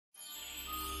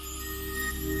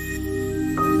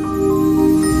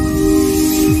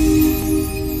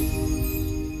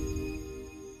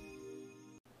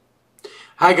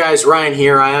Hi guys, Ryan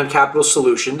here, Ion Capital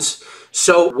Solutions.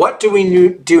 So what do we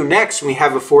do next when we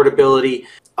have affordability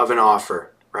of an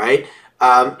offer, right?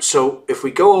 So if we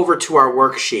go over to our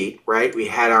worksheet, right, we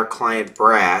had our client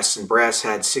Brass, and Brass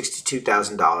had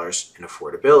 $62,000 in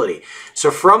affordability.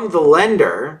 So from the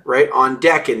lender, right, on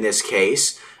deck in this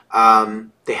case,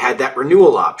 they had that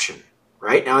renewal option,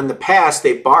 right? Now in the past,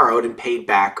 they borrowed and paid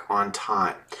back on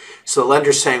time. So the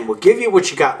lender's saying, we'll give you what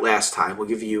you got last time, we'll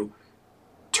give you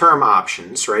term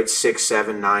options, right? 6,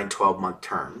 7, 9, 12-month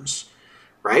terms,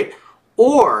 right?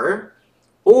 Or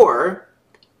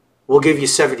we'll give you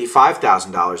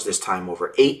 $75,000 this time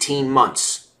over 18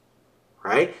 months,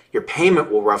 right? Your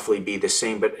payment will roughly be the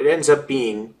same, but it ends up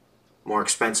being more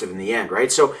expensive in the end,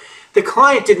 right? So the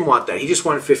client didn't want that. He just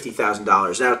wanted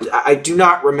 $50,000. Now, I do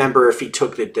not remember if he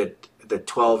took the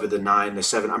 12 or the 9, the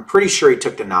 7. I'm pretty sure he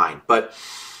took the 9, but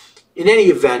in any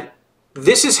event,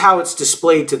 this is how it's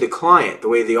displayed to the client, the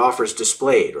way the offer is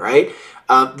displayed, right?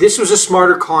 This was a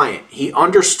smarter client. He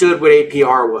understood what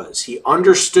APR was. He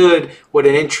understood what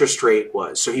an interest rate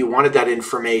was, so he wanted that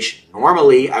information.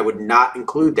 Normally, I would not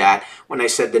include that when I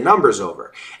send the numbers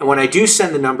over. And when I do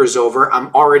send the numbers over,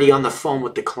 I'm already on the phone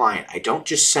with the client. I don't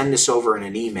just send this over in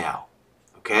an email.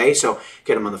 Okay, so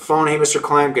get him on the phone. Hey, Mr.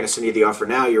 Client, I'm going to send you the offer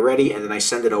now. You're ready? And then I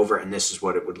send it over, and this is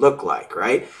what it would look like,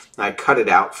 right? And I cut it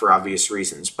out for obvious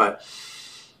reasons, but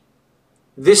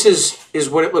this is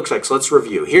what it looks like. So let's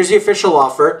review. Here's the official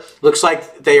offer. Looks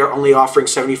like they are only offering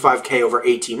 $75K over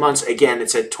 18 months. Again,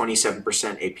 it's at 27%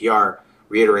 APR,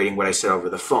 reiterating what I said over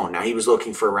the phone. Now, he was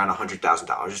looking for around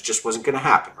 $100,000. It just wasn't going to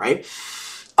happen, right?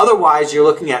 Otherwise, you're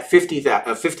looking at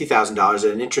 $50,000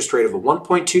 at an interest rate of a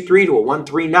 1.23 to a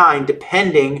 1.39,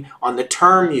 depending on the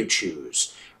term you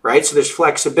choose, right? So there's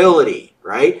flexibility,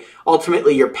 right?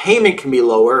 Ultimately, your payment can be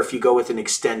lower if you go with an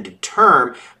extended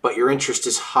term, but your interest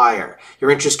is higher. Your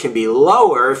interest can be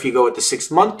lower if you go with the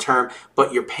 6-month term,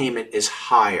 but your payment is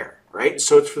higher, right?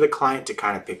 So it's for the client to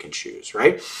kind of pick and choose,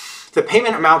 right? The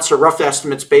payment amounts are rough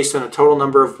estimates based on a total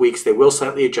number of weeks. They will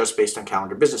slightly adjust based on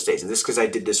calendar business days. And this is because I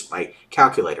did this with my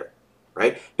calculator,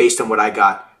 right? Based on what I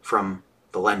got from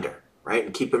the lender, right?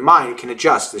 And keep in mind, it can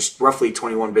adjust. There's roughly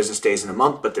 21 business days in a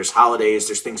month, but there's holidays,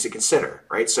 there's things to consider,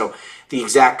 right? So the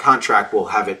exact contract will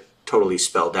have it totally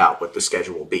spelled out what the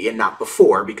schedule will be, and not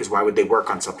before, because why would they work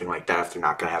on something like that if they're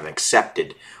not going to have an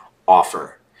accepted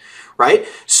offer, right?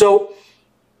 So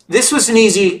this was an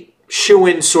easy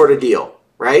shoe-in sort of deal.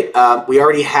 Right, we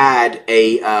already had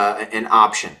an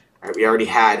option. Right? We already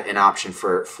had an option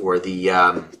for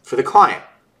the client.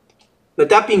 But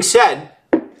that being said,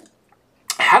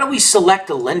 how do we select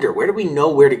a lender? Where do we know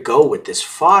where to go with this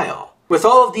file? With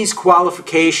all of these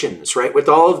qualifications, right? With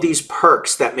all of these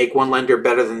perks that make one lender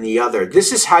better than the other,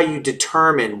 this is how you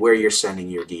determine where you're sending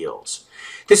your deals.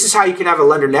 This is how you can have a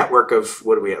lender network of,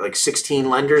 what do we have, like 16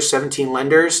 lenders, 17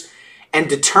 lenders, and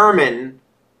determine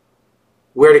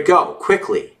where to go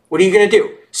quickly. What are you going to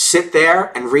do? Sit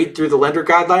there and read through the lender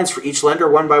guidelines for each lender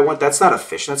one by one? That's not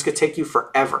efficient. That's going to take you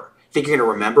forever. Think you're going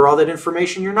to remember all that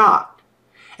information? You're not.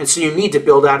 And so you need to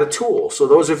build out a tool. So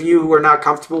those of you who are not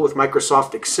comfortable with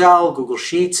Microsoft Excel, Google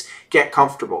Sheets, get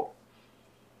comfortable.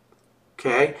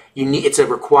 Okay? It's a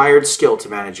required skill to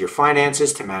manage your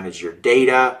finances, to manage your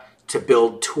data, to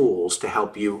build tools to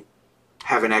help you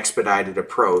have an expedited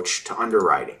approach to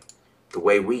underwriting the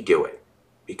way we do it.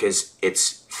 Because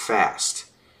it's fast,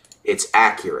 it's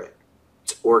accurate,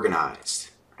 it's organized,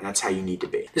 and that's how you need to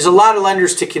be. There's a lot of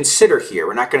lenders to consider here.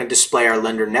 We're not going to display our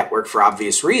lender network for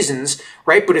obvious reasons,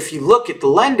 right? But if you look at the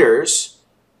lenders,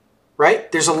 right,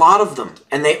 there's a lot of them,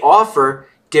 and they offer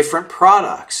different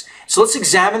products. So let's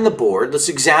examine the board. Let's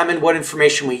examine what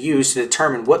information we use to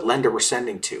determine what lender we're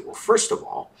sending to. Well, first of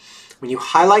all, when you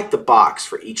highlight the box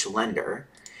for each lender,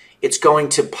 it's going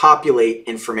to populate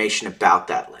information about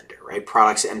that lender, right?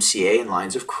 Products, MCA, and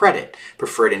lines of credit,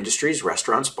 preferred industries,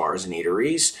 restaurants, bars, and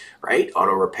eateries, right?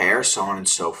 Auto repair, so on and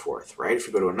so forth, right? If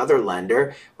you go to another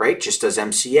lender, right, just does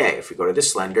MCA. If we go to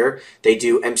this lender, they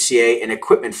do MCA and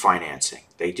equipment financing.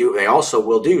 They also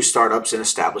will do startups and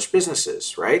established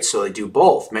businesses, right? So they do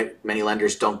both. Many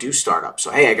lenders don't do startups. So,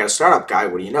 hey, I got a startup guy.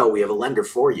 What do you know? We have a lender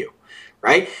for you,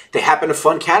 right? They happen to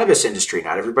fund cannabis industry.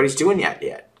 Not everybody's doing that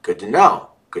yet. Good to know.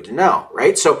 Good to know,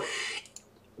 right? So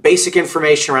basic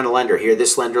information around the lender here.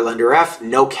 This lender, lender F,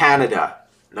 no Canada,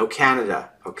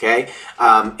 okay?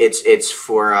 It's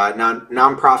for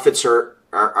non-profits are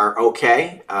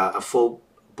okay. A full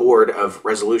board of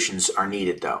resolutions are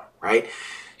needed though, right?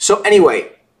 So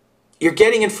anyway, you're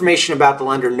getting information about the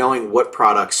lender, knowing what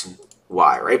products and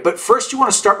why, right? But first you want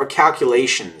to start with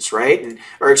calculations, right?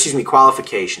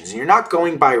 Qualifications. And you're not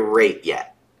going by rate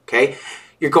yet, okay?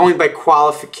 You're going by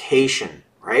qualification.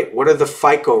 right? What are the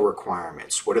FICO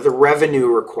requirements? What are the revenue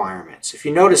requirements? If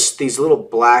you notice these little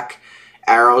black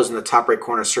arrows in the top right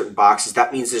corner of certain boxes,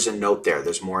 that means there's a note there.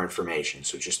 There's more information.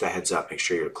 So just a heads up, make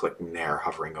sure you're clicking there,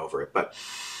 hovering over it. But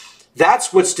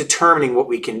that's what's determining what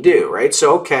we can do, right?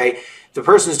 So, okay, the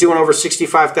person's doing over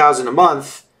 $65,000 a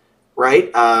month,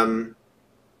 right?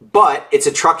 But it's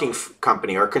a trucking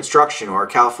company or construction or a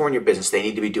California business. They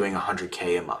need to be doing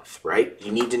 $100K a month, right?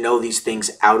 You need to know these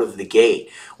things out of the gate.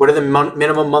 What are the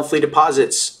minimum monthly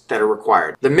deposits that are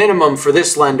required? The minimum for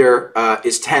this lender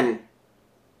is 10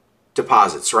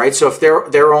 deposits, right? So if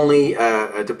they're only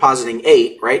depositing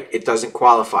 8, right, it doesn't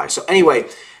qualify. So anyway,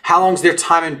 how long's their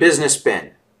time in business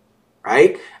been,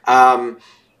 right?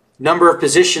 Number of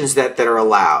positions that are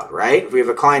allowed, right? If we have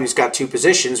a client who's got 2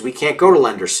 positions, we can't go to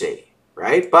lender C,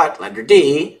 right? But lender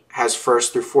D has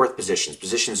first through fourth positions.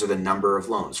 Positions are the number of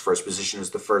loans. First position is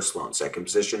the first loan. Second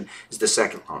position is the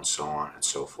second loan, so on and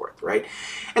so forth, right?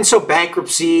 And so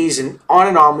bankruptcies and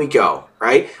on we go,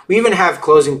 right? We even have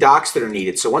closing docs that are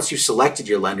needed. So once you've selected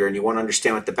your lender and you want to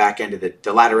understand what the back end of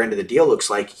the latter end of the deal looks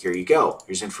like, here you go.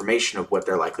 Here's information of what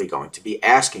they're likely going to be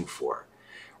asking for,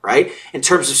 right? In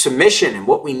terms of submission and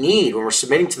what we need when we're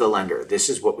submitting to the lender, this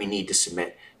is what we need to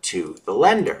submit to the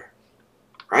lender,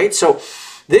 right? So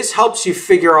this helps you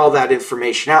figure all that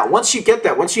information out. Once you get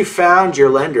that, once you found your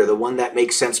lender, the one that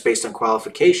makes sense based on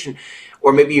qualification,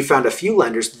 or maybe you found a few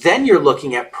lenders, then you're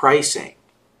looking at pricing,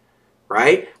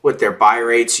 right? What their buy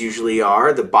rates usually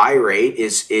are. The buy rate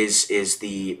is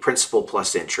the principal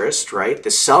plus interest, right?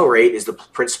 The sell rate is the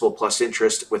principal plus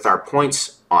interest with our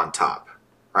points on top,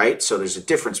 right? So there's a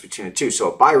difference between the two. So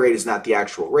a buy rate is not the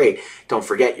actual rate. Don't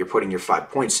forget you're putting your 5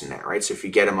 points in there, right? So if you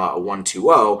get them a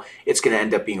 120, it's going to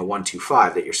end up being a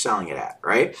 125 that you're selling it at,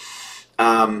 right?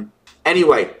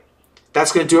 Anyway,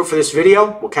 that's going to do it for this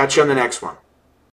video. We'll catch you on the next one.